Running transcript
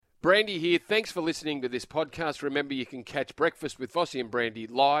Brandy here. Thanks for listening to this podcast. Remember, you can catch Breakfast with Vossy and Brandy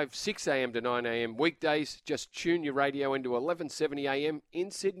live 6 a.m. to 9 a.m. weekdays. Just tune your radio into 1170 a.m.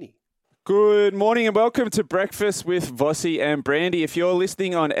 in Sydney. Good morning and welcome to Breakfast with Vossy and Brandy. If you're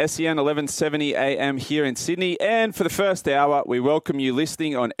listening on SEN 1170 AM here in Sydney, and for the first hour, we welcome you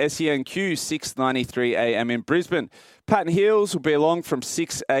listening on SENQ 693 AM in Brisbane. Pat and Heels will be along from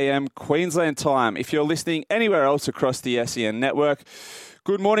 6 AM Queensland time. If you're listening anywhere else across the SEN network,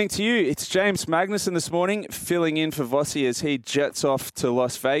 good morning to you. It's James Magnuson this morning, filling in for Vossy as he jets off to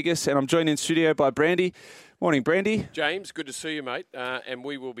Las Vegas, and I'm joined in studio by Brandy. Morning, Brandy. James, good to see you, mate. And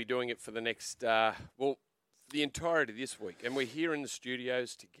we will be doing it for the next, the entirety of this week. And we're here in the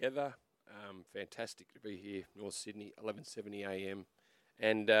studios together. Fantastic to be here, North Sydney, 1170 a.m.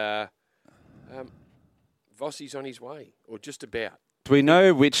 And Vossy's on his way, or just about. Do we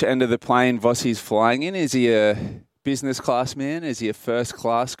know which end of the plane Vossy's flying in? Is he a business class man? Is he a first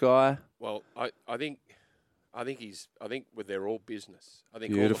class guy? Well, I think they're all business. I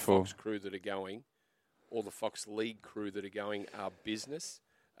think Beautiful. All the Fox crew that are going, all the Fox League crew that are going are business.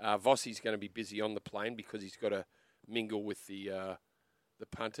 Vossy's going to be busy on the plane because he's got to mingle with the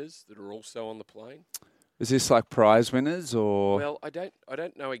punters that are also on the plane. Is this like prize winners or? Well, I don't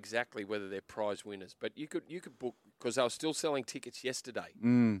know exactly whether they're prize winners, but you could book, because they were still selling tickets yesterday.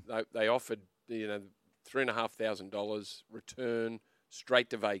 They offered $3,500 return straight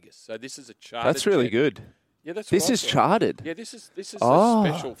to Vegas. So this is a chartered. That's really jet. Good. Yeah, that's this is chartered. Yeah, this is a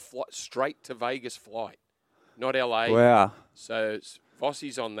special straight to Vegas flight, not LA. Wow. So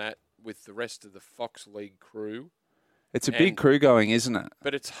Vossy's on that with the rest of the Fox League crew. It's a big crew going, isn't it?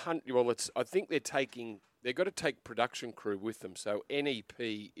 But I think they've got to take production crew with them. So NEP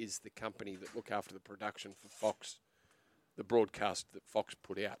is the company that look after the production for Fox, the broadcast that Fox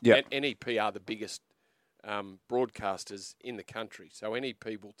put out. Yep. And NEP are the biggest broadcasters in the country. So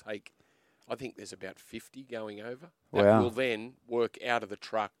NEP will take, I think there's about 50 going over. That Wow. will then work out of the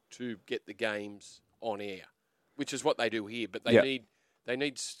truck to get the games on air, which is what they do here. But they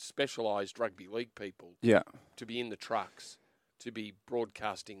need specialised rugby league people to be in the trucks to be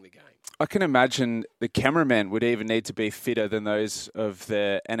broadcasting the game. I can imagine the cameramen would even need to be fitter than those of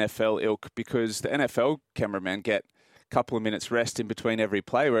the NFL ilk, because the NFL cameramen get a couple of minutes rest in between every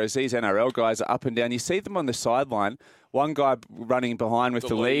play, whereas these NRL guys are up and down. You see them on the sideline, one guy running behind with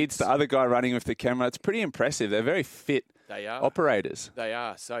the leads, the other guy running with the camera. It's pretty impressive. They're very fit operators. They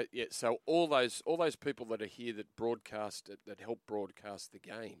are. So all those people that are here that broadcast, that help broadcast the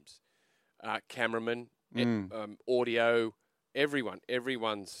games, cameramen, audio,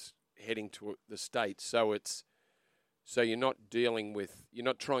 everyone's heading to the States. So you're not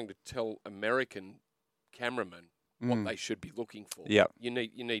trying to tell American cameramen what they should be looking for. Yeah. You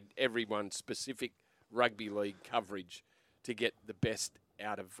need everyone's specific rugby league coverage to get the best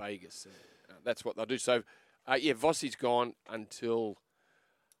out of Vegas, and that's what they'll do. So. Vossy's gone until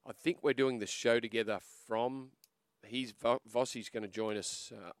I think we're doing the show together from. Vossy's going to join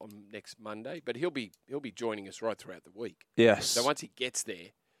us on next Monday, but he'll be joining us right throughout the week. Yes. So once he gets there,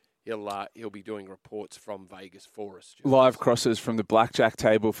 he'll be doing reports from Vegas for us. Live crosses from the blackjack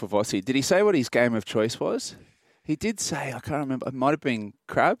table for Vossy. Did he say what his game of choice was? He did say, I can't remember, it might have been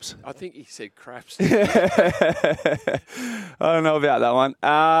crabs. I think he said craps. I don't know about that one.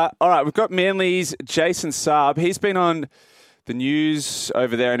 All right, we've got Manly's Jason Saab. He's been on the news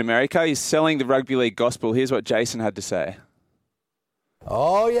over there in America. He's selling the rugby league gospel. Here's what Jason had to say.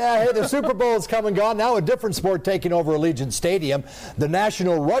 Oh, yeah. Hey, the Super Bowl is come and gone. Now a different sport taking over Allegiant Stadium. The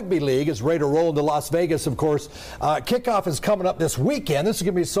National Rugby League is ready to roll into Las Vegas, of course. Kickoff is coming up this weekend. This is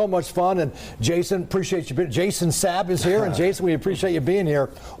going to be so much fun. And Jason, appreciate you. Jason Saab is here. And Jason, we appreciate you being here,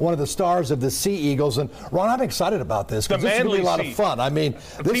 one of the stars of the Sea Eagles. And Ron, I'm excited about this because this is going to be a lot of fun. I mean,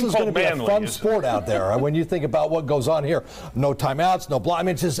 this is going to be a fun sport out there. When you think about what goes on here, no timeouts, no block. I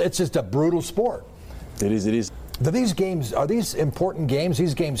mean, it's just a brutal sport. It is. These games, are these important games?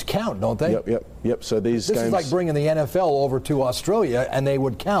 These games count, don't they? Yep. So this games, is like bringing the NFL over to Australia, and they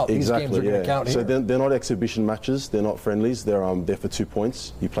would count. Exactly, these games are going to count here. So they're not exhibition matches. They're not friendlies. They're for 2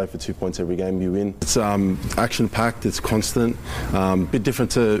 points. You play for 2 points every game you win. It's action-packed. It's constant. Bit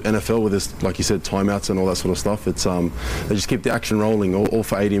different to NFL with this, like you said, timeouts and all that sort of stuff. It's they just keep the action rolling all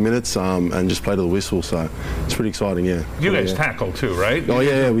for 80 minutes and just play to the whistle. So it's pretty exciting. Yeah. You guys tackle too, right? Oh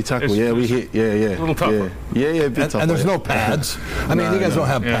yeah, we tackle. We hit. Yeah. A little tougher. Yeah. And there's no pads. I mean, you guys don't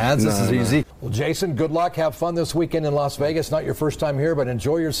have pads. This is easy. Well, Jason, good luck. Have fun this weekend in Las Vegas. Not your first time here, but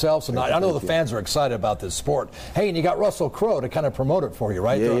enjoy yourselves. And I know the fans are excited about this sport. Hey, and you got Russell Crowe to kind of promote it for you,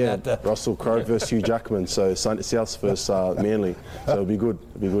 right? Yeah. Russell Crowe versus Hugh Jackman. So South versus Manly. So it'll be good.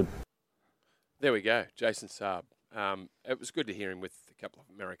 There we go, Jason Saab. It was good to hear him with the couple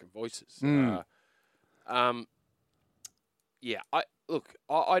of American voices. Mm. I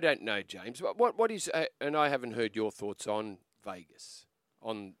don't know, James. What is, and I haven't heard your thoughts on Vegas,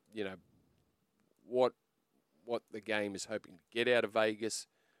 on what the game is hoping to get out of Vegas.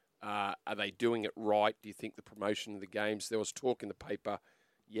 Are they doing it right? Do you think the promotion of the games? There was talk in the paper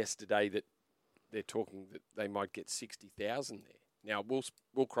yesterday that they're talking that they might get 60,000 there. Now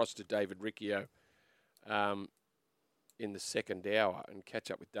we'll cross to David Riccio in the second hour and catch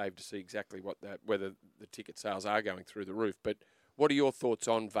up with Dave to see exactly whether the ticket sales are going through the roof. But what are your thoughts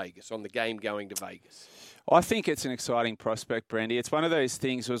on Vegas, on the game going to Vegas? I think it's an exciting prospect, Brandy. It's one of those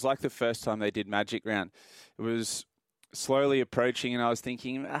things. It was like the first time they did Magic Round. It was slowly approaching, and I was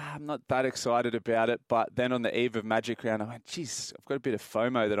thinking, I'm not that excited about it. But then on the eve of Magic Round, I went, geez, I've got a bit of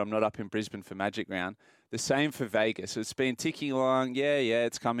FOMO that I'm not up in Brisbane for Magic Round. The same for Vegas. It's been ticking along. Yeah,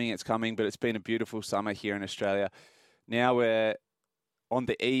 it's coming, but it's been a beautiful summer here in Australia. Now we're on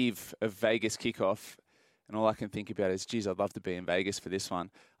the eve of Vegas kickoff, and all I can think about is, geez, I'd love to be in Vegas for this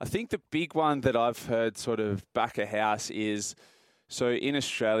one. I think the big one that I've heard sort of back of house is, so in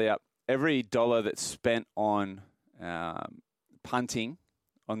Australia, every dollar that's spent on punting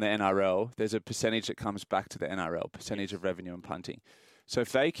on the NRL, there's a percentage that comes back to the NRL, percentage of revenue and punting. So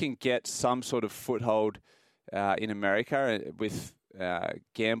if they can get some sort of foothold in America with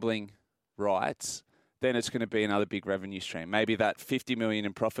gambling rights, then it's going to be another big revenue stream. Maybe that 50 million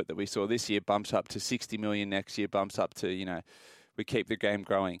in profit that we saw this year bumps up to 60 million next year, bumps up to, we keep the game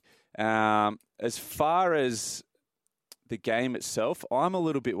growing. As far as the game itself, I'm a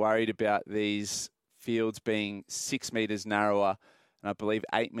little bit worried about these fields being 6 metres narrower and I believe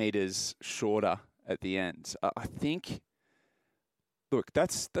 8 metres shorter at the end. I think, look,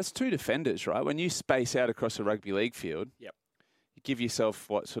 that's two defenders, right? When you space out across a rugby league field, yep, you give yourself,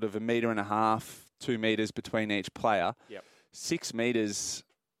 sort of 1.5 metres, 2 metres between each player. Yep. 6 metres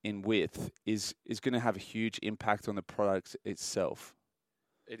in width is going to have a huge impact on the product itself.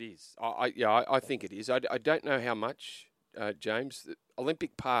 It is. I think it is. I don't know how much, James. The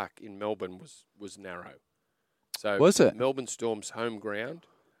Olympic Park in Melbourne was narrow. So was it? Melbourne Storm's home ground,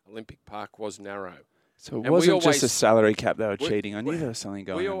 Olympic Park was narrow. So it wasn't just a salary cap they were cheating. I knew there was something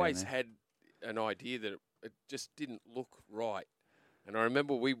going on. We always had an idea that it just didn't look right. And I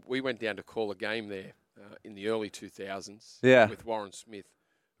remember we went down to call a game there in the early 2000s with Warren Smith,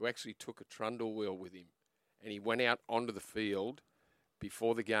 who actually took a trundle wheel with him. And he went out onto the field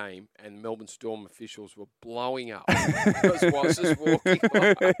before the game, and Melbourne Storm officials were blowing up because Voss is walking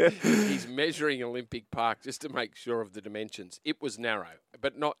by. He's measuring Olympic Park just to make sure of the dimensions. It was narrow,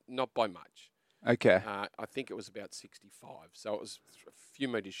 but not by much. Okay. I think it was about 65, so it was a few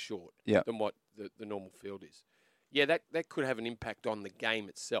metres short than what the normal field is. Yeah, that could have an impact on the game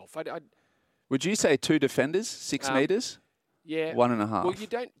itself. Would you say 2 defenders, 6 metres? Yeah. 1.5. Well,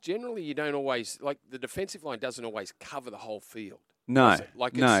 you don't always, like the defensive line doesn't always cover the whole field. No.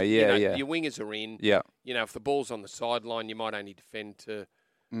 Your wingers are in. Yeah. If the ball's on the sideline, you might only defend to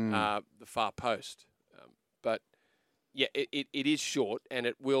the far post. But yeah, it is short, and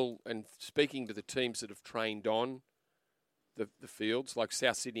it will. And speaking to the teams that have trained on the fields, like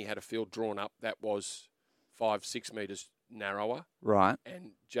South Sydney had a field drawn up that was 5-6 metres narrower. Right.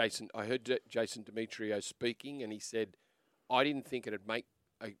 And I heard Jason Demetrio speaking, and he said, I didn't think it'd make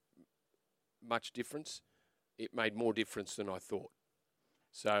much difference. It made more difference than I thought.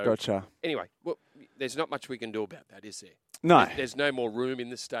 So, gotcha. Anyway, well, there's not much we can do about that, is there? No. There's no more room in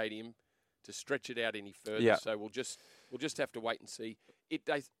the stadium to stretch it out any further. Yeah. So we'll just have to wait and see. If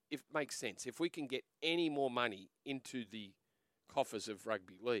it makes sense. If we can get any more money into the coffers of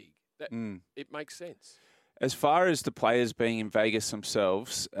rugby league, it makes sense. As far as the players being in Vegas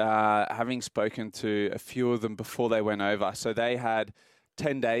themselves, having spoken to a few of them before they went over, so they had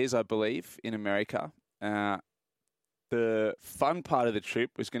 10 days, I believe, in America. The fun part of the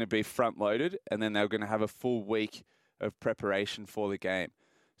trip was going to be front-loaded, and then they were going to have a full week of preparation for the game.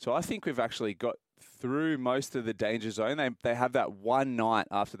 So I think we've actually got through most of the danger zone. They have that one night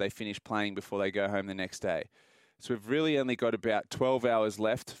after they finish playing before they go home the next day. So we've really only got about 12 hours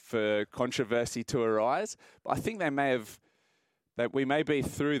left for controversy to arise. But I think we may be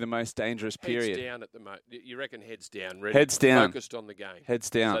through the most dangerous period. Heads down at the moment. You reckon heads down? Ready, heads down. Focused on the game. Heads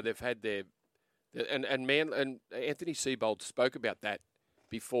down. So they've had their... And Anthony Seibold spoke about that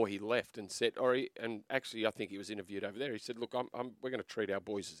before he left and said, and actually I think he was interviewed over there. He said, "Look, we're going to treat our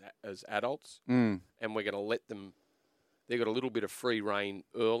boys as adults, and we're going to let them. They've got a little bit of free rein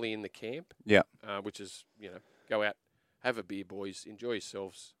early in the camp, which is go out, have a beer, boys, enjoy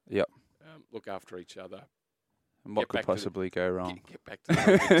yourselves, look after each other, And what could possibly go wrong? Get back to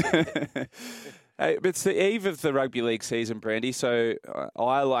the Hey, but it's the eve of the rugby league season, Brandy. So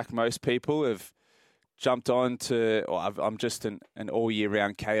I, like most people, have jumped on to. I'm just an all year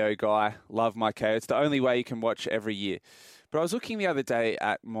round KO guy. Love my KO. It's the only way you can watch every year. But I was looking the other day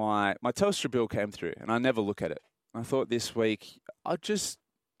at my Telstra bill came through, and I never look at it. I thought this week I'd just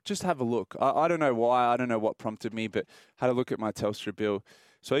have a look. I don't know why. I don't know what prompted me, but had a look at my Telstra bill.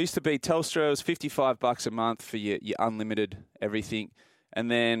 So I used to be Telstra. It was $55 a month for your unlimited everything. And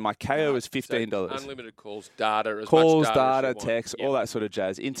then my KO was $15. So unlimited calls, data, calls, much data, data, text, all that sort of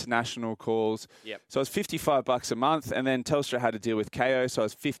jazz. International calls. Yep. So it was $55 a month, and then Telstra had to deal with KO, so it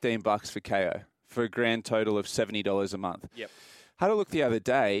was $15 for KO for a grand total of $70 a month. Yep. Had a look the other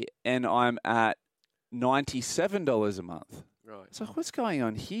day, and I'm at $97 a month. Right. So what's going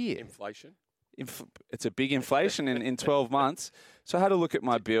on here? Inflation. It's a big inflation in 12 months. So I had a look at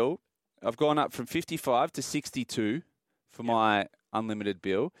my bill. I've gone up from 55 to 62 for my unlimited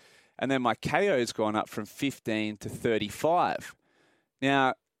bill. And then my KO's gone up from 15 to 35.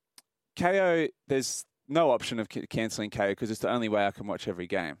 Now, KO, there's no option of cancelling KO because it's the only way I can watch every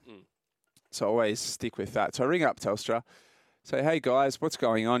game. So I always stick with that. So I ring up Telstra, say, hey guys, what's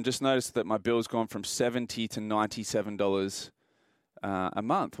going on? Just noticed that my bill's gone from $70 to $97 a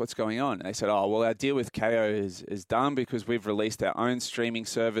month. What's going on? And they said, oh, well, our deal with KO is done because we've released our own streaming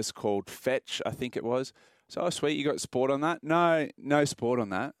service called Fetch, I think it was. So, oh, sweet, you got sport on that? No sport on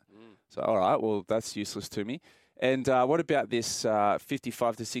that. So, all right, well, that's useless to me. And what about this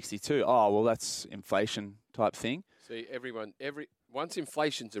 55 to 62? Oh, well, that's inflation type thing. See, once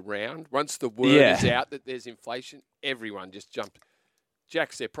inflation's around, once the word is out that there's inflation, everyone just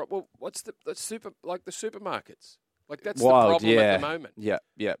jacks their well, what's the supermarkets? Like that's Wild, the problem at the moment.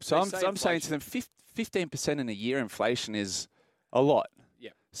 Yeah. So I'm saying to them, 15% in a year inflation is a lot. Yeah.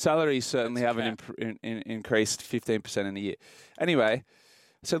 Salaries certainly haven't increased 15% in a year. Anyway,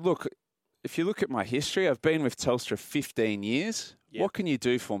 I said, look, if you look at my history, I've been with Telstra 15 years. Yep. What can you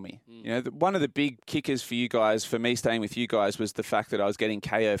do for me? You know, one of the big kickers for you guys, for me staying with you guys, was the fact that I was getting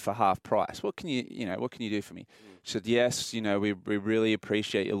KO for half price. What can you do for me? She said, yes, we really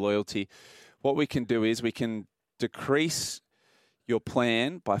appreciate your loyalty. What we can do is we can decrease your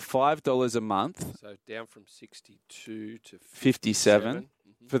plan by $5 a month. So down from 62 to 57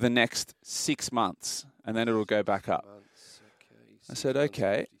 for the next 6 months, and then it'll go back up. I said,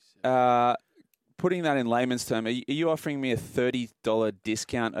 okay. Putting that in layman's terms, are you offering me a $30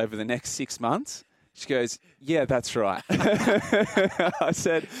 discount over the next 6 months? She goes, yeah, that's right. I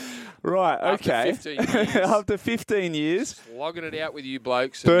said, right, okay. After 15 years. After 15 years. Just logging it out with you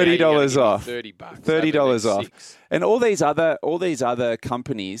blokes. $30 off. $30. $30 off. 6. And all these other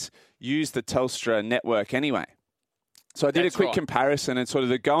companies use the Telstra network anyway. So I did a quick comparison, and sort of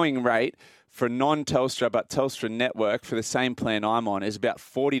the going rate for non-Telstra but Telstra network for the same plan I'm on is about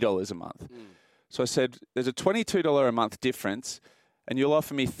 $40 a month. So I said, there's a $22 a month difference, and you'll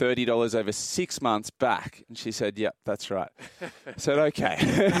offer me $30 over 6 months back. And she said, yep, that's right. I said, okay.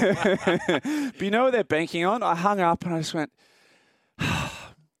 But you know what they're banking on? I hung up and I just went,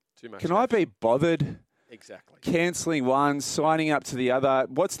 too much. Can I be bothered? Exactly. Cancelling one, signing up to the other.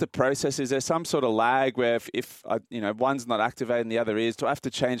 What's the process? Is there some sort of lag where if one's not activated and the other is? Do I have to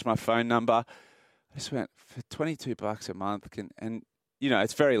change my phone number? I just went, for $22 a month,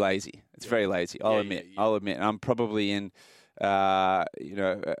 it's very lazy. It's very lazy. I'll admit. I'll admit. I'm probably in, a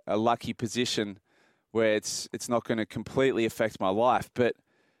lucky position where it's not going to completely affect my life. But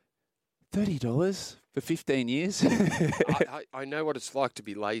 $30 for 15 years. I know what it's like to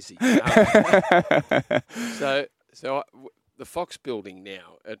be lazy. So the Fox building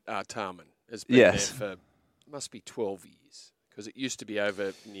now at Artarmon has been there for must be 12 years because it used to be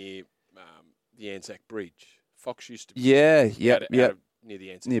over near the Anzac Bridge. Fox used to be out near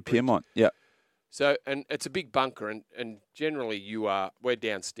the Anzac near Bridge. Pyrmont. Yeah. So and it's a big bunker and generally we're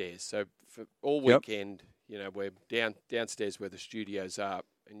downstairs. So for all weekend, we're downstairs where the studios are,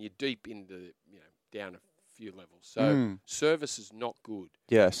 and you're deep into down a few levels. So service is not good.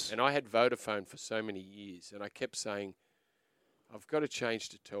 Yes. And I had Vodafone for so many years, and I kept saying, I've got to change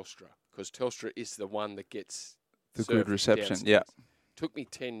to Telstra because Telstra is the one that gets the good reception. Downstairs. Yeah. Took me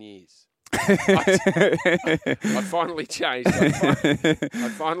 10 years. I finally changed. I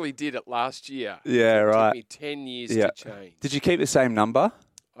finally did it last year. Yeah, right. It took me 10 years to change. Did you keep the same number?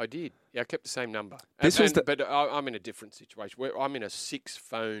 I did. Yeah, I kept the same number. But I'm in a different situation where I'm in a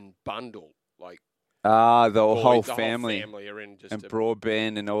 6-phone bundle. Like the whole family. family Are in just and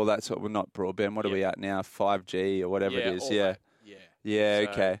broadband and all that sort of, well, not broadband. What are we at now? 5G or whatever it is. Yeah. Yeah.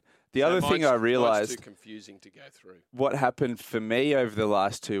 Okay. The other thing I mine's realised, too confusing to go through. what happened for me over the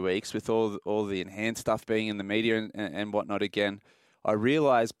last 2 weeks with all the enhanced stuff being in the media and whatnot again, I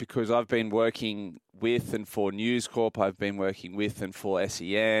realised because I've been working with and for News Corp, I've been working with and for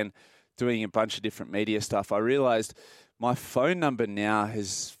SEN, doing a bunch of different media stuff, I realised my phone number now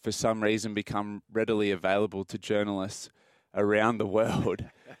has, for some reason, become readily available to journalists around the world.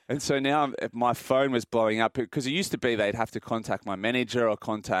 And so now my phone was blowing up because it used to be they'd have to contact my manager or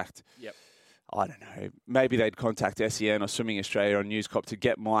contact, I don't know, maybe they'd contact SEN or Swimming Australia or News Corp to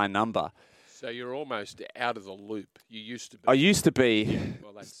get my number. So you're almost out of the loop. You used to be. I used to be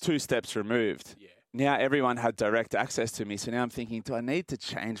Well, that's 2 steps removed. Yeah. Now everyone had direct access to me. So now I'm thinking, do I need to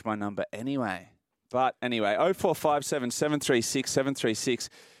change my number anyway? But anyway, 0457 736 736.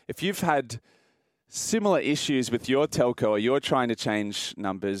 If you've had similar issues with your telco or you're trying to change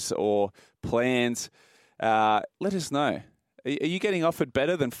numbers or plans, let us know. Are you getting offered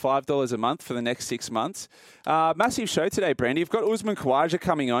better than $5 a month for the next 6 months? Massive show today, Brandy. You've got Usman Khawaja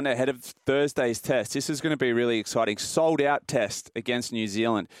coming on ahead of Thursday's test. This is going to be really exciting. Sold-out test against New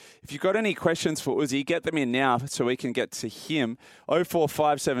Zealand. If you've got any questions for Uzi, get them in now so we can get to him.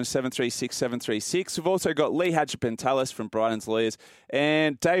 0457 736 736. We've also got Lee Hadjipentalis from Brighton's Lawyers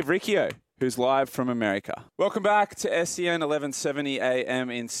and Dave Riccio, who's live from America. Welcome back to SEN 1170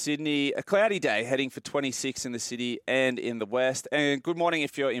 AM in Sydney. A cloudy day, heading for 26 in the city and in the west. And good morning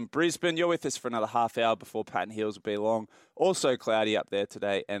if you're in Brisbane. You're with us for another half hour before Patton Hills will be along. Also cloudy up there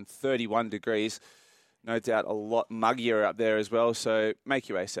today and 31 degrees. No doubt a lot muggier up there as well, so make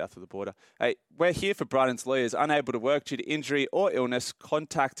your way south of the border. Hey, we're here for Brighton's Lawyers. Unable to work due to injury or illness,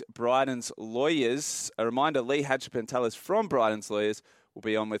 contact Brighton's Lawyers. A reminder, Lee Hadjipentalis from Brighton's Lawyers will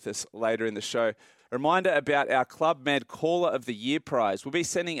be on with us later in the show. A reminder about our Club Med Caller of the Year prize. We'll be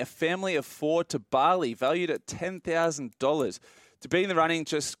sending a family of 4 to Bali, valued at $10,000. To be in the running,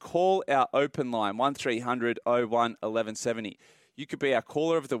 just call our open line, 1300 01 1170. You could be our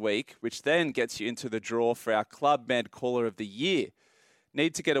Caller of the Week, which then gets you into the draw for our Club Med Caller of the Year.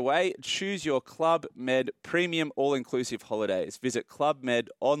 Need to get away? Choose your Club Med Premium All-Inclusive Holidays. Visit Club Med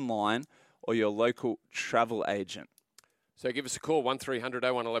online or your local travel agent. So give us a call, 1300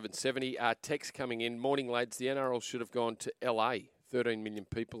 01 1170. Text coming in. Morning, lads. The NRL should have gone to LA. 13 million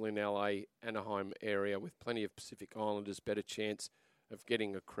people in LA, Anaheim area, with plenty of Pacific Islanders. Better chance of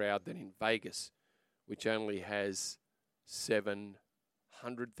getting a crowd than in Vegas, which only has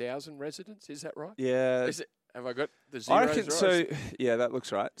 700,000 residents. Is that right? Yeah. Have I got the zeros I reckon right? so. Yeah, that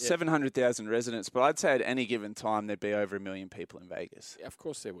looks right. Yeah. 700,000 residents, but I'd say at any given time there'd be over 1 million people in Vegas. Yeah, of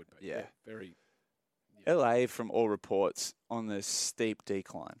course there would be. Yeah. Very. LA, from all reports, on the steep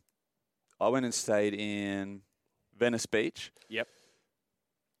decline. I went and stayed in Venice Beach. Yep.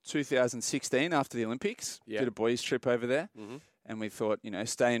 2016 after the Olympics. Yep. Did a boys' trip over there. Mm-hmm. And we thought,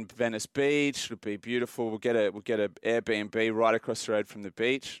 stay in Venice Beach. It'll be beautiful. We'll get a Airbnb right across the road from the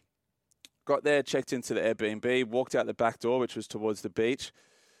beach. Got there, checked into the Airbnb, walked out the back door, which was towards the beach.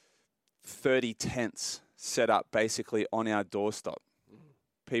 30 tents set up basically on our doorstep.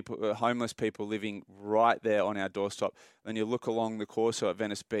 People, homeless people living right there on our doorstep. Then you look along the Corso at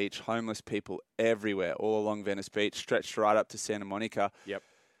Venice Beach, homeless people everywhere, all along Venice Beach, stretched right up to Santa Monica. Yep.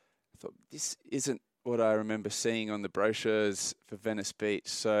 I thought, this isn't what I remember seeing on the brochures for Venice Beach.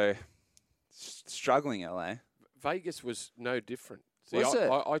 So, struggling, LA. Vegas was no different. See, Was it?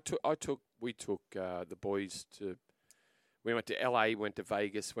 We took the boys to. We went to LA, went to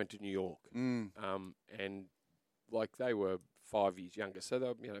Vegas, went to New York, and like they were 5 years younger, so they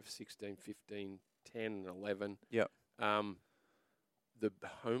were 16, 15, 10, 11. Yep. The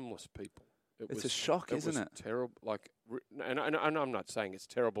homeless people. It's a shock, isn't it? Terrible. Like, and I'm not saying it's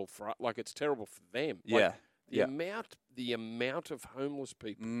terrible for it's terrible for them. Yeah. Like, the amount of homeless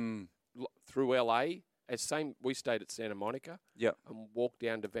people through LA. We stayed at Santa Monica. Yep. And walked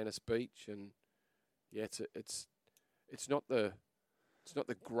down to Venice Beach, and it's not the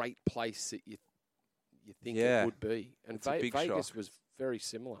great place that you think it would be. And It's a big Vegas shock. was very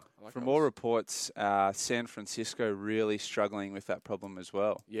similar. Like From all reports, San Francisco really struggling with that problem as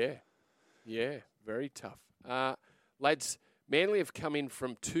well. Yeah, very tough. Lads, Manly have come in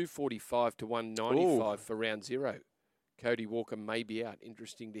from 245 to 195 for round 0. Cody Walker may be out.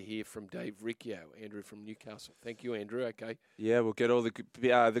 Interesting to hear from Dave Riccio, Andrew from Newcastle. Thank you, Andrew. Okay. Yeah, we'll get all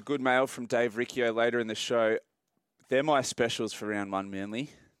the good mail from Dave Riccio later in the show. They're my specials for round 1,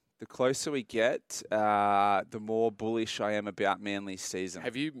 Manly. The closer we get, the more bullish I am about Manly's season.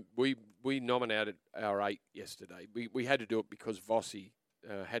 We nominated our 8 yesterday. We had to do it because Vossy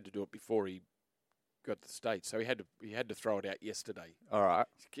had to do it before he got to the States, so he had to throw it out yesterday. All right.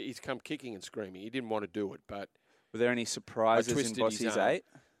 He's come kicking and screaming. He didn't want to do it, but were there any surprises in Vossy's 8?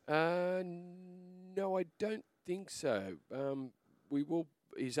 No, I don't think so. We will.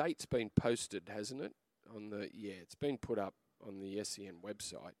 His 8's been posted, hasn't it? It's been put up on the SEN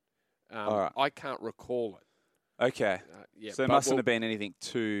website. All right. I can't recall it. Okay. So there mustn't have been anything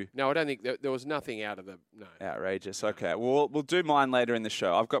too... No, I don't think there was nothing out of the... No. Outrageous. Okay. Well, we'll do mine later in the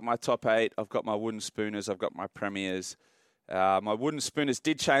show. I've got my top 8. I've got my wooden spooners. I've got my premiers. My wooden spooners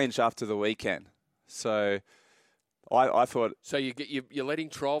did change after the weekend. So I thought... So you're letting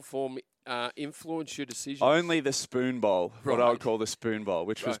trial form influence your decisions? Only the spoon bowl, right. what I would call the spoon bowl,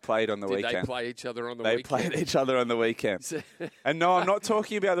 which was played on the weekend. Did they play each other on the weekend? They played each other on the weekend. And no, I'm not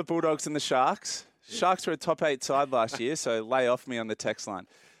talking about the Bulldogs and the Sharks. Sharks were a top 8 side last year, so lay off me on the text line.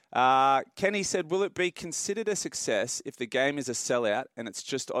 Kenny said, will it be considered a success if the game is a sellout and it's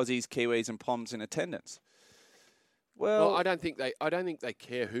just Aussies, Kiwis and Poms in attendance? Well, I don't think they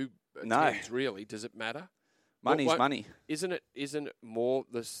care who attends, really. Does it matter? Money's money. Isn't it more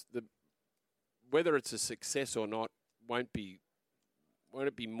the whether it's a success or not won't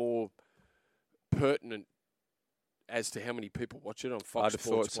it be more pertinent as to how many people watch it on Fox Sports? I'd have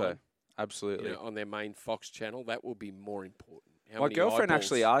thought so. Absolutely. On their main Fox channel, that will be more important. My girlfriend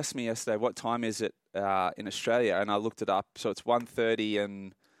actually asked me yesterday, what time is it in Australia? And I looked it up. So it's 1:30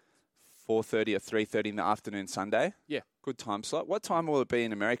 and 4:30 or 3:30 in the afternoon Sunday. Yeah. Good time slot. What time will it be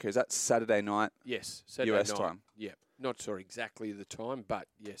in America? Is that Saturday night? Yes, Saturday US night. time. Yeah. Not sure exactly the time, but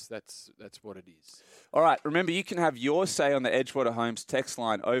yes, that's what it is. All right. Remember, you can have your say on the Edgewater Homes text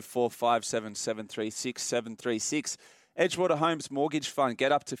line 0457 736 736. Edgewater Homes Mortgage Fund.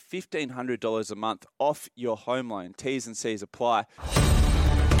 Get up to $1,500 a month off your home loan. T's and C's apply.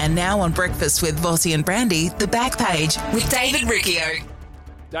 And now on Breakfast with Vossy and Brandy, the back page with David Riccio.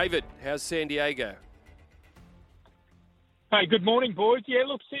 David, how's San Diego? Hey, good morning, boys. Yeah,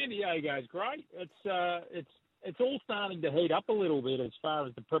 look, San Diego's great. It's all starting to heat up a little bit as far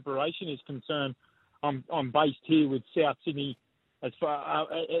as the preparation is concerned. I'm based here with South Sydney as far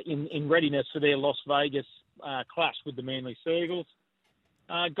in readiness for their Las Vegas clash with the Manly Seagulls.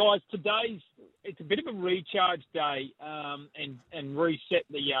 Guys, it's a bit of a recharge day and reset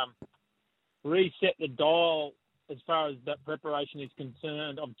the dial as far as that preparation is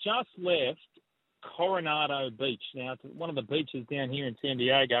concerned. I've just left Coronado Beach. Now, it's one of the beaches down here in San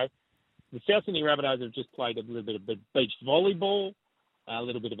Diego. The South Sydney Rabbitohs have just played a little bit of beach volleyball, a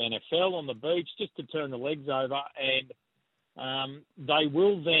little bit of NFL on the beach, just to turn the legs over, and they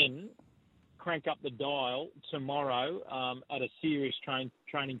will then crank up the dial tomorrow at a serious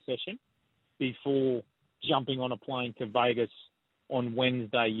training session before jumping on a plane to Vegas on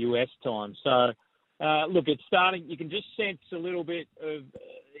Wednesday US time. So, look, it's starting. You can just sense a little bit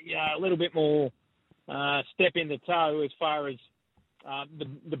more step in the toe as far as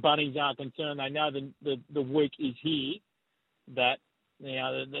the bunnies are concerned. They know the week is here that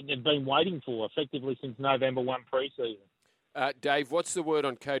they've been waiting for effectively since November 1 pre-season. Dave, what's the word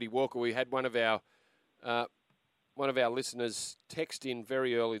on Cody Walker? We had one of our listeners text in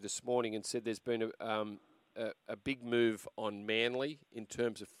very early this morning and said there's been a big move on Manly in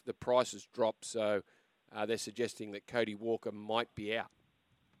terms of the prices dropped, so they're suggesting that Cody Walker might be out.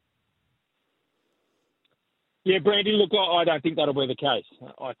 Yeah, Brandy, look, I don't think that'll be the case.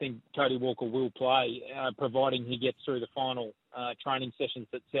 I think Cody Walker will play, providing he gets through the final training sessions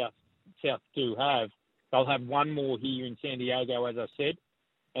that South do have. They'll have one more here in San Diego, as I said,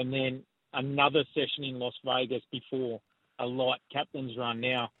 and then another session in Las Vegas before a light captain's run.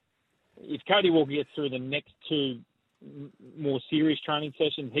 Now, if Cody Walker gets through the next two more serious training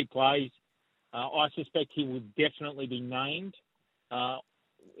sessions, he plays. I suspect he will definitely be named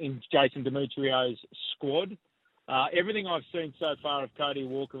in Jason Demetrio's squad. Everything I've seen so far of Cody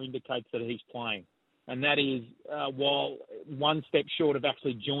Walker indicates that he's playing. And that is, while one step short of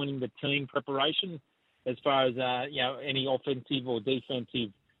actually joining the team preparation, as far as any offensive or defensive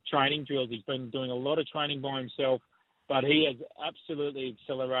training drills. He's been doing a lot of training by himself, but he has absolutely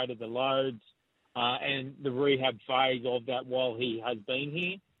accelerated the loads and the rehab phase of that while he has been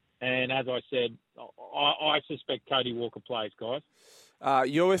here. And as I said, I suspect Cody Walker plays, guys.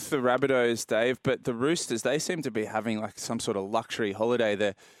 You're with the Rabbitohs, Dave, but the Roosters, they seem to be having like some sort of luxury holiday.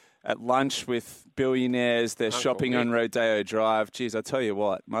 They're at lunch with billionaires. They're shopping on Rodeo Drive. Geez, I tell you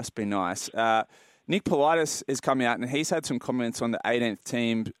what, must be nice. Nick Politis is coming out and he's had some comments on the 18th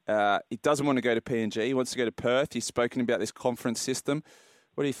team. He doesn't want to go to PNG. He wants to go to Perth. He's spoken about this conference system.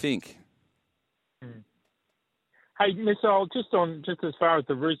 What do you think? Hey, Missile, just as far as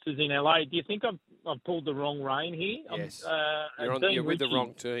the Roosters in LA, do you think I've pulled the wrong rein here? Yes, you're with the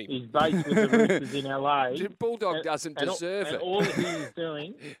wrong team. He's based with the Roosters in LA. Bulldog doesn't deserve it. All he's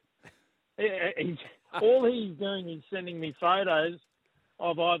doing, is sending me photos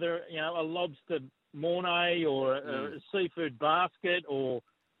of either a lobster mornay or a seafood basket, or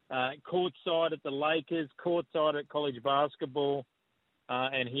courtside at the Lakers, courtside at college basketball,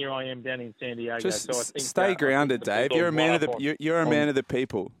 and here I am down in San Diego. Just so I think, stay grounded, Dave. You're a man of the you're a man of the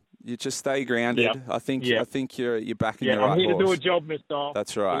people. You just stay grounded. Yep. I think you're backing the the right I'm here horse. to do a job, Mr.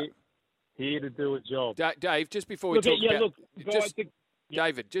 That's right. Here to do a job. Dave, just before we talk about guys,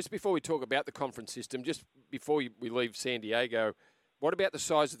 David, just before we talk about the conference system, just before we leave San Diego, what about the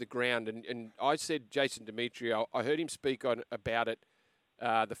size of the ground? And I said Jason Demetriou, I heard him speak about it,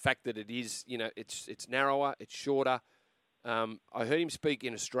 the fact that it is, it's narrower, it's shorter. I heard him speak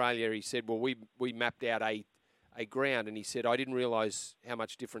in Australia. He said, well, we mapped out a ground, and he said, I didn't realise how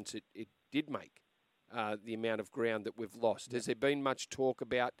much difference it did make, the amount of ground that we've lost. Has there been much talk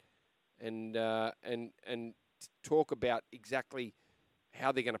about and talk about exactly how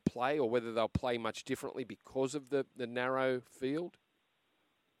they're going to play, or whether they'll play much differently because of the narrow field?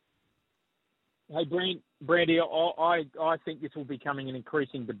 Hey, Brandy, I think this will be becoming an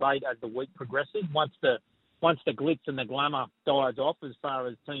increasing debate as the week progresses. Once the glitz and the glamour dies off, as far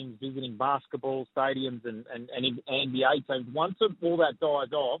as teams visiting basketball stadiums and NBA teams, once all that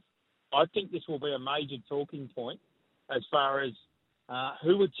dies off, I think this will be a major talking point as far as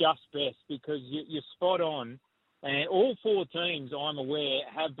who adjusts best, because you're spot on. And all four teams, I'm aware,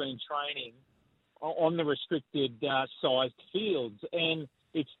 have been training on the restricted sized fields, and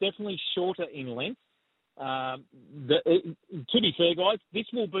it's definitely shorter in length. To be fair, guys, this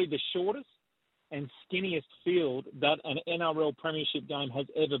will be the shortest and skinniest field that an NRL premiership game has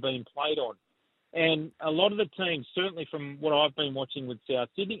ever been played on. And a lot of the teams, certainly from what I've been watching with South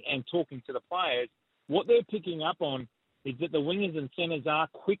Sydney and talking to the players, what they're picking up on is that the wingers and centres are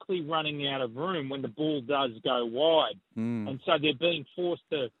quickly running out of room when the ball does go wide. And so they're being forced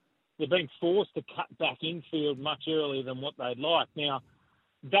to cut back infield much earlier than what they'd like. Now,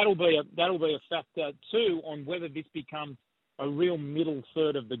 that'll be a factor too on whether this becomes a real middle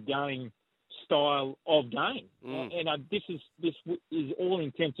third of the game style of game. And this is all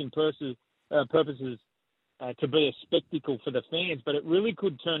intents and purposes to be a spectacle for the fans, but it really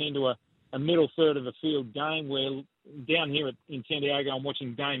could turn into a middle third of the field game, where down here in San Diego, I'm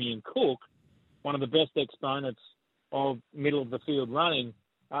watching Damien Cook, one of the best exponents of middle of the field running.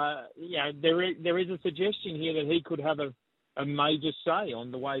 There is a suggestion here that he could have a major say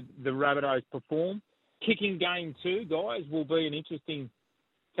on the way the Rabbitohs perform. Kicking game too, guys, will be an interesting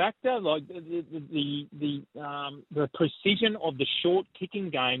factor. Like the precision of the short kicking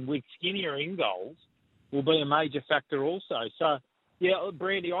game with skinnier in goals will be a major factor also. So, yeah,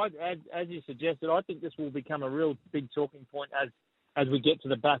 Brandy, as you suggested, I think this will become a real big talking point as we get to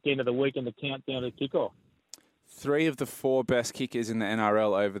the back end of the week and the countdown to kickoff. 3 of the 4 best kickers in the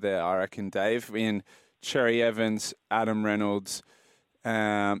NRL over there, I reckon, Dave, in Cherry Evans, Adam Reynolds,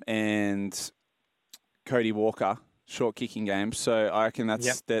 and Cody Walker, short kicking game. So I reckon they're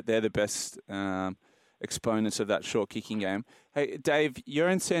the best exponents of that short kicking game. Hey, Dave, you're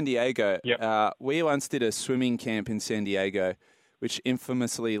in San Diego. Yep. We once did a swimming camp in San Diego, which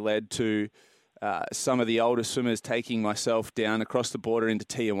infamously led to some of the older swimmers taking myself down across the border into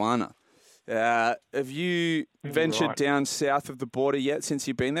Tijuana. Have you ventured down south of the border yet since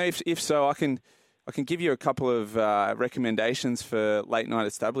you've been there? If so, I can give you a couple of recommendations for late night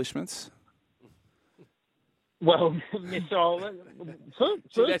establishments. Well, Missile,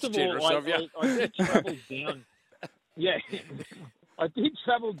 first of all, I did travel down. Yeah, I did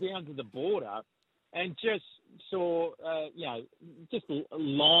travel down to the border and just saw, just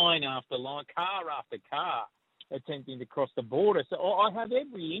line after line, car after car, attempting to cross the border. So I have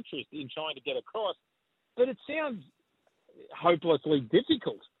every interest in trying to get across, but it sounds hopelessly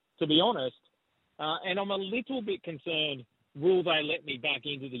difficult, to be honest. And I'm a little bit concerned, will they let me back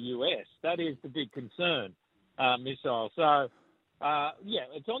into the US? That is the big concern, Missile. So,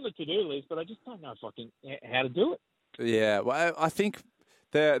 it's on the to-do list, but I just don't know how to do it. Yeah, well, I think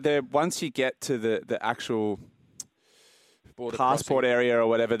there once you get to the actual border passport area or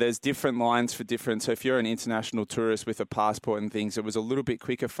whatever, there's different lines for different. So if you're an international tourist with a passport and things, it was a little bit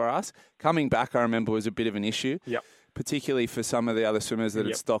quicker for us. Coming back, I remember, was a bit of an issue. Yep. Particularly for some of the other swimmers that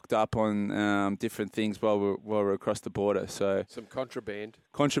had stocked up on different things while we're across the border. So some contraband.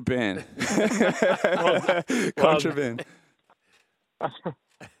 Contraband.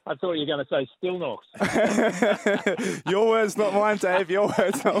 I thought you were going to say still knocks. Your words, not mine, Dave. Your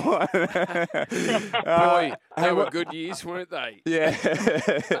words, not mine. Boy, they were good years, weren't they? Yeah.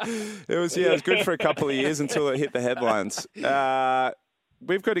 It was good for a couple of years until it hit the headlines.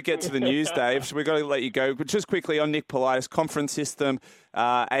 We've got to get to the news, Dave, so we've got to let you go. But just quickly on Nick Politis, conference system,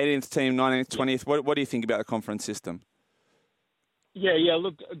 18th team, 19th, 20th. What do you think about the conference system? Yeah.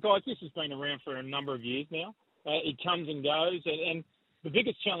 Look, guys, this has been around for a number of years now. It comes and goes, and the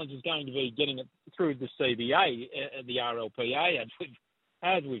biggest challenge is going to be getting it through the CBA, the RLPA,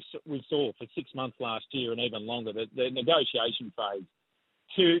 as we saw for 6 months last year and even longer, the negotiation phase,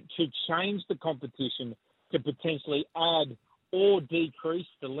 to change the competition, to potentially add or decrease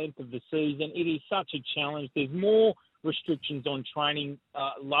the length of the season. It is such a challenge. There's more restrictions on training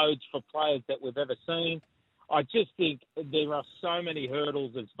loads for players that we've ever seen. I just think there are so many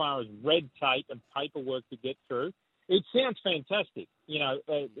hurdles as far as red tape and paperwork to get through. It sounds fantastic. You know,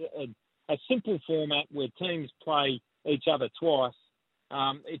 a simple format where teams play each other twice.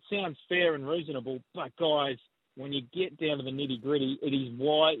 It sounds fair and reasonable, but guys, when you get down to the nitty-gritty, it is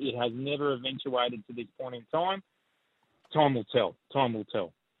why it has never eventuated to this point in time. Time will tell. Time will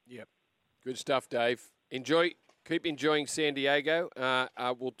tell. Yep. Good stuff, Dave. Keep enjoying San Diego.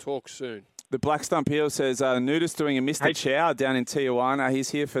 We'll talk soon. The Black Stump Heel says, Nudist doing a Mr. Chow down in Tijuana.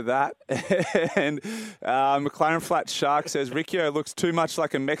 He's here for that. And McLaren Flat Shark says, Riccio looks too much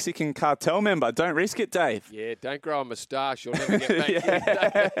like a Mexican cartel member. Don't risk it, Dave. Yeah, don't grow a moustache. You'll never get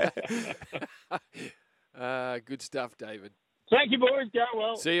back. Good stuff, David. Thank you, boys. Go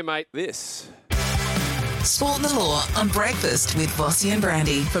well. See you, mate. This. Sport and the Law on Breakfast with Vossy and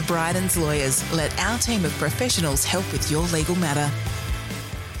Brandy. For Bryden's Lawyers, let our team of professionals help with your legal matter.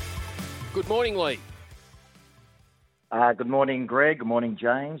 Good morning, Lee. Good morning, Greg. Good morning,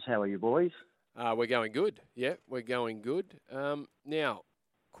 James. How are you, boys? We're going good. Yeah, we're going good. Now,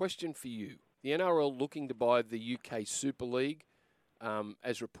 question for you. The NRL looking to buy the UK Super League,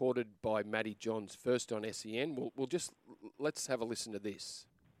 as reported by Matty Johns, first on SEN. Let's have a listen to this.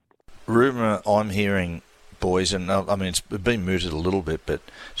 Rumour I'm hearing, boys, and I mean, it's been mooted a little bit, but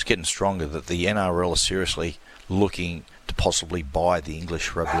it's getting stronger, that the NRL is seriously looking to possibly buy the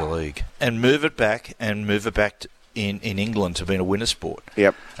English Rugby League and move it back in England to being a winter sport.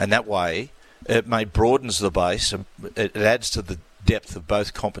 Yep. And that way, it broadens the base. It adds to the depth of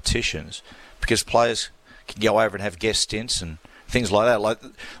both competitions because players can go over and have guest stints and things like that. Like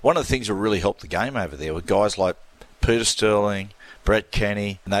one of the things that really helped the game over there were guys like Peter Sterling, Brett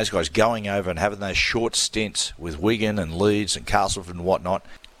Kenny, and those guys going over and having those short stints with Wigan and Leeds and Castleford and whatnot.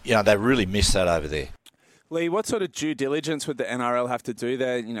 You know, they really missed that over there. Lee, what sort of due diligence would the NRL have to do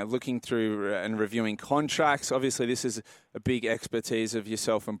there? You know, looking through and reviewing contracts. Obviously, this is a big expertise of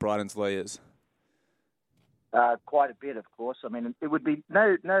yourself and Bryden's Lawyers. Quite a bit, of course. I mean, it would be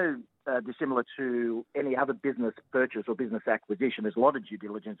no dissimilar to any other business purchase or business acquisition. There's a lot of due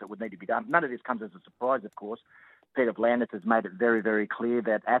diligence that would need to be done. None of this comes as a surprise, of course. Peter Vlandis has made it very, very clear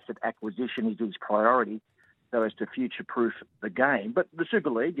that asset acquisition is his priority so as to future-proof the game. But the Super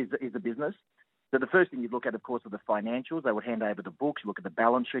League is a business. So the first thing you look at, of course, are the financials. They would hand over the books. You look at the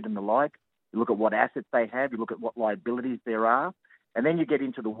balance sheet and the like. You look at what assets they have. You look at what liabilities there are. And then you get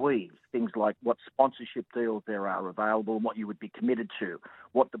into the weeds, things like what sponsorship deals there are available and what you would be committed to,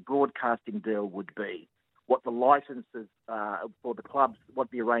 what the broadcasting deal would be, what the licenses for the clubs, what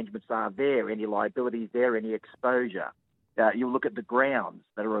the arrangements are there, any liabilities there, any exposure. You look at the grounds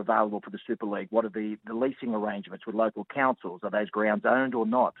that are available for the Super League. What are the leasing arrangements with local councils? Are those grounds owned or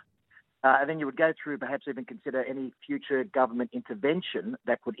not? And then you would go through, perhaps even consider any future government intervention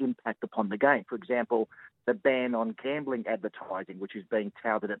that could impact upon the game. For example, the ban on gambling advertising, which is being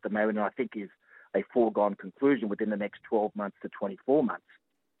touted at the moment, and I think is a foregone conclusion within the next 12 months to 24 months.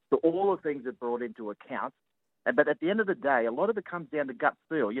 So all of things are brought into account. But at the end of the day, a lot of it comes down to gut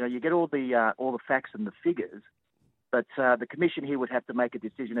feel. You know, you get all the facts and the figures, but the Commission here would have to make a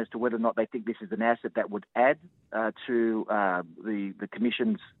decision as to whether or not they think this is an asset that would add to the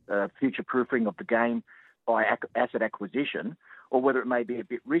Commission's future-proofing of the game by asset acquisition, or whether it may be a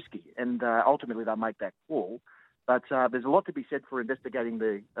bit risky. And ultimately, they'll make that call. But there's a lot to be said for investigating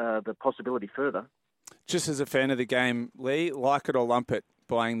the possibility further. Just as a fan of the game, Lee, like it or lump it,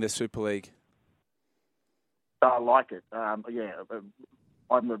 buying the Super League? I like it.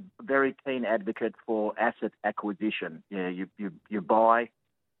 I'm a very keen advocate for asset acquisition. Yeah, you buy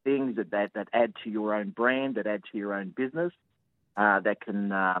things that add to your own brand, that add to your own business, that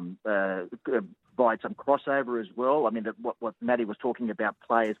can provide some crossover as well. I mean, what Matty was talking about,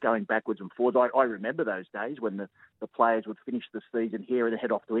 players going backwards and forwards. I remember those days when the players would finish the season here and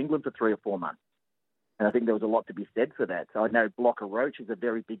head off to England for 3 or 4 months. And I think there was a lot to be said for that. So I know Blocker Roach is a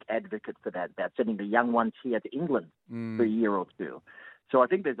very big advocate for that, about sending the young ones here to England for a year or two. So I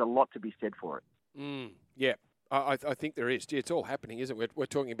think there's a lot to be said for it. Yeah, I think there is. It's all happening, isn't it? We're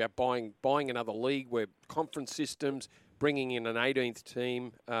talking about buying another league, where conference systems, bringing in an 18th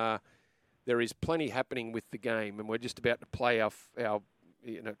team. There is plenty happening with the game, and we're just about to play our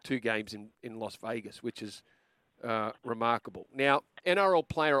 2 games in Las Vegas, which is remarkable. Now, NRL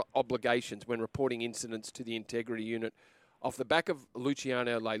player obligations when reporting incidents to the integrity unit off the back of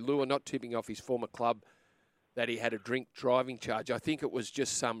Luciano Leilua not tipping off his former club that he had a drink driving charge. I think it was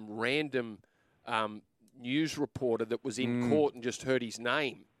just some random news reporter that was in court and just heard his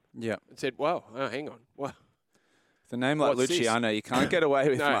name. Yeah. And said, "Whoa, hang on. Well, the name like Luciano, you can't get away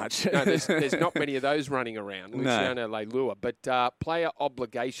with much." No, there's not many of those running around, Luciano Leilua. But player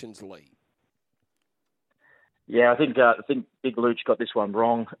obligations, Lee. Yeah, I think Big Luch got this one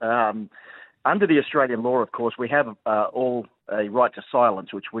wrong. Under the Australian law, of course, we have all a right to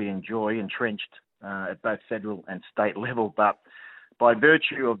silence, which we enjoy, entrenched at both federal and state level. But by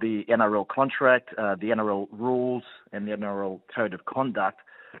virtue of the NRL contract, the NRL rules, and the NRL code of conduct,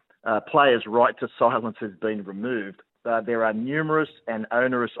 players' right to silence has been removed. There are numerous and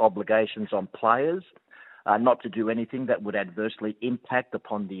onerous obligations on players not to do anything that would adversely impact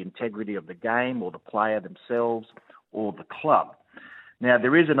upon the integrity of the game or the player themselves or the club. Now,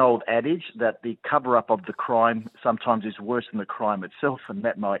 there is an old adage that the cover-up of the crime sometimes is worse than the crime itself, and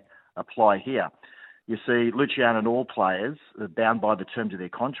that might apply here. You see, Luciano and all players, bound by the terms of their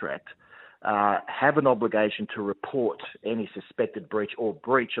contract, have an obligation to report any suspected breach or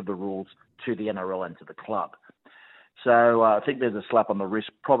breach of the rules to the NRL and to the club. So I think there's a slap on the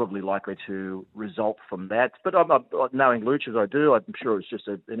wrist probably likely to result from that. But I'm not, knowing Luch as I do, I'm sure it's just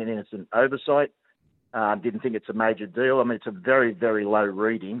an innocent oversight. Didn't think it's a major deal. I mean, it's a very, very low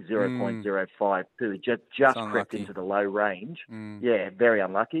reading, 0.052, just crept into the low range. Yeah, very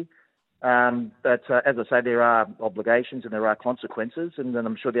unlucky. But as I say, there are obligations and there are consequences, and then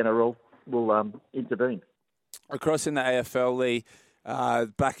I'm sure the NRL will intervene. Across in the AFL, Lee,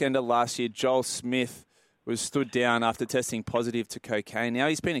 back end of last year, Joel Smith was stood down after testing positive to cocaine. Now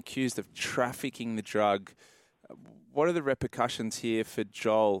he's been accused of trafficking the drug. What are the repercussions here for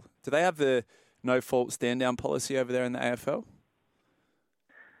Joel? Do they have the no-fault stand-down policy over there in the AFL?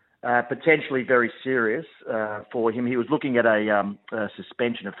 Potentially very serious for him. He was looking at a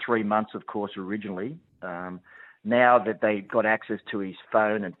suspension of 3 months, of course, originally. Now that they got access to his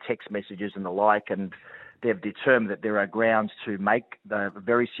phone and text messages and the like, and they've determined that there are grounds to make a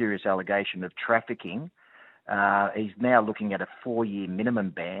very serious allegation of trafficking, he's now looking at a 4-year minimum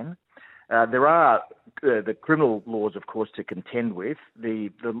ban. There are the criminal laws, of course, to contend with.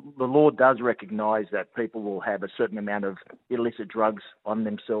 The law does recognise that people will have a certain amount of illicit drugs on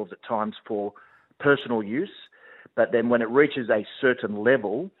themselves at times for personal use, but then when it reaches a certain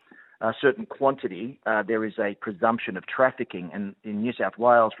level, a certain quantity, there is a presumption of trafficking. And in New South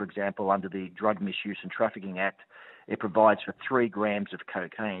Wales, for example, under the Drug Misuse and Trafficking Act, it provides for 3 grams of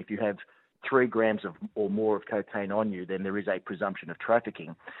cocaine. If you have 3 grams of or more of cocaine on you, then there is a presumption of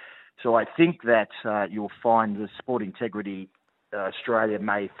trafficking. So I think that you'll find the Sport Integrity Australia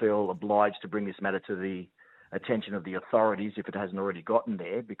may feel obliged to bring this matter to the attention of the authorities if it hasn't already gotten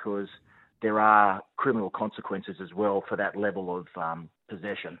there, because there are criminal consequences as well for that level of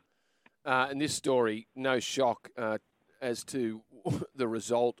possession. In this story, no shock as to the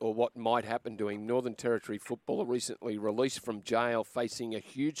result or what might happen to him. Northern Territory footballer recently released from jail facing a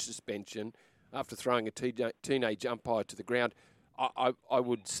huge suspension after throwing a teenage umpire to the ground. I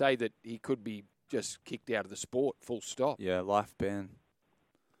would say that he could be just kicked out of the sport, full stop. Yeah, life ban.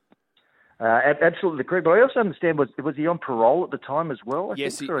 Absolutely correct. But I also understand, was he on parole at the time as well?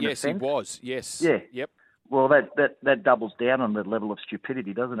 Yes, he was. Yes. Yeah. Yep. Well, that doubles down on the level of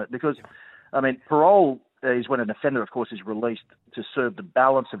stupidity, doesn't it? Because, I mean, parole is when an offender, of course, is released to serve the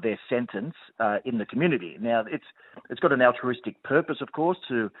balance of their sentence in the community. Now, it's got an altruistic purpose, of course,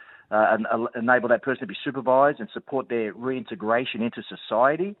 to enable that person to be supervised and support their reintegration into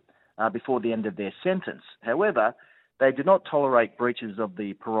society before the end of their sentence. However, they do not tolerate breaches of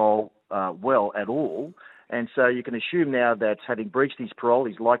the parole well at all. And so you can assume now that having breached his parole,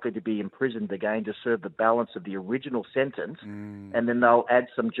 he's likely to be imprisoned again to serve the balance of the original sentence. And then they'll add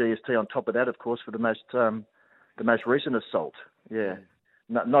some GST on top of that, of course, for the most recent assault. Yeah,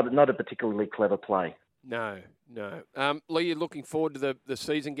 not a particularly clever play. No. Lee, you're looking forward to the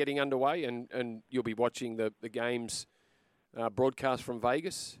season getting underway, and you'll be watching the games broadcast from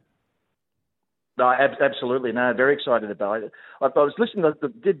Vegas? No, absolutely. No, very excited about it. I was listening.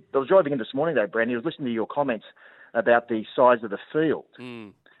 I was driving in this morning, though, Brandy. I was listening to your comments about the size of the field,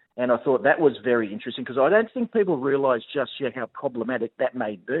 and I thought that was very interesting because I don't think people realise just yet how problematic that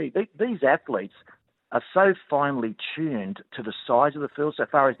may be. These athletes are so finely tuned to the size of the field, so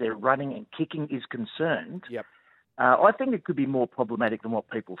far as their running and kicking is concerned. Yep. I think it could be more problematic than what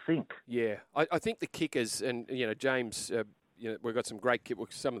people think. Yeah, I think the kickers and James. We've got some great kickers,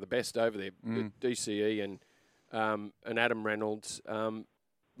 some of the best over there. DCE and Adam Reynolds,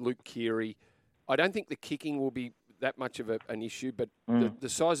 Luke Keary. I don't think the kicking will be that much of an issue, but the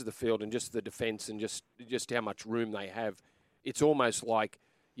size of the field and just the defence and just how much room they have, it's almost like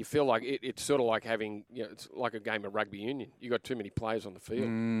you feel like it's sort of like having, it's like a game of rugby union. You got too many players on the field.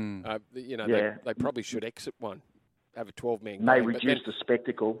 They probably should exit one, have a 12-man game. May reduce the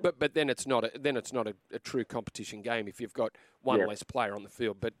spectacle. But then it's not a true competition game if you've got one less player on the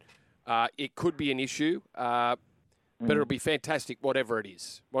field. But it could be an issue. But it'll be fantastic, whatever it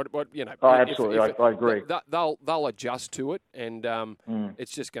is. Absolutely, I agree. They'll adjust to it, and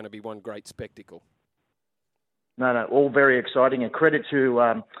it's just going to be one great spectacle. No, all very exciting, and credit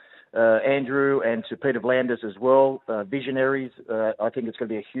to Andrew and to Peter Vlanders as well, visionaries. I think it's going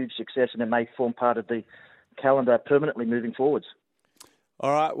to be a huge success, and it may form part of the calendar permanently moving forwards.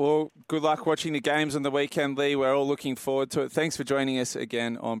 All right, well, good luck watching the games on the weekend, Lee. We're all looking forward to it. Thanks for joining us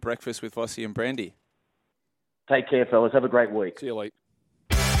again on Breakfast with Vossy and Brandy. Take care, fellas. Have a great week. See you later.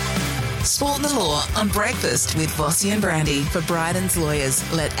 Sport and the Law on Breakfast with Vossy and Brandy. For Bryden's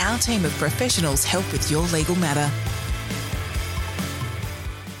Lawyers, let our team of professionals help with your legal matter.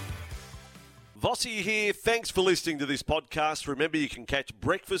 Vossy here. Thanks for listening to this podcast. Remember, you can catch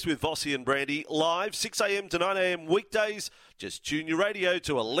Breakfast with Vossy and Brandy live 6 a.m. to 9 a.m. weekdays. Just tune your radio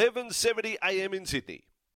to 1170 a.m. in Sydney.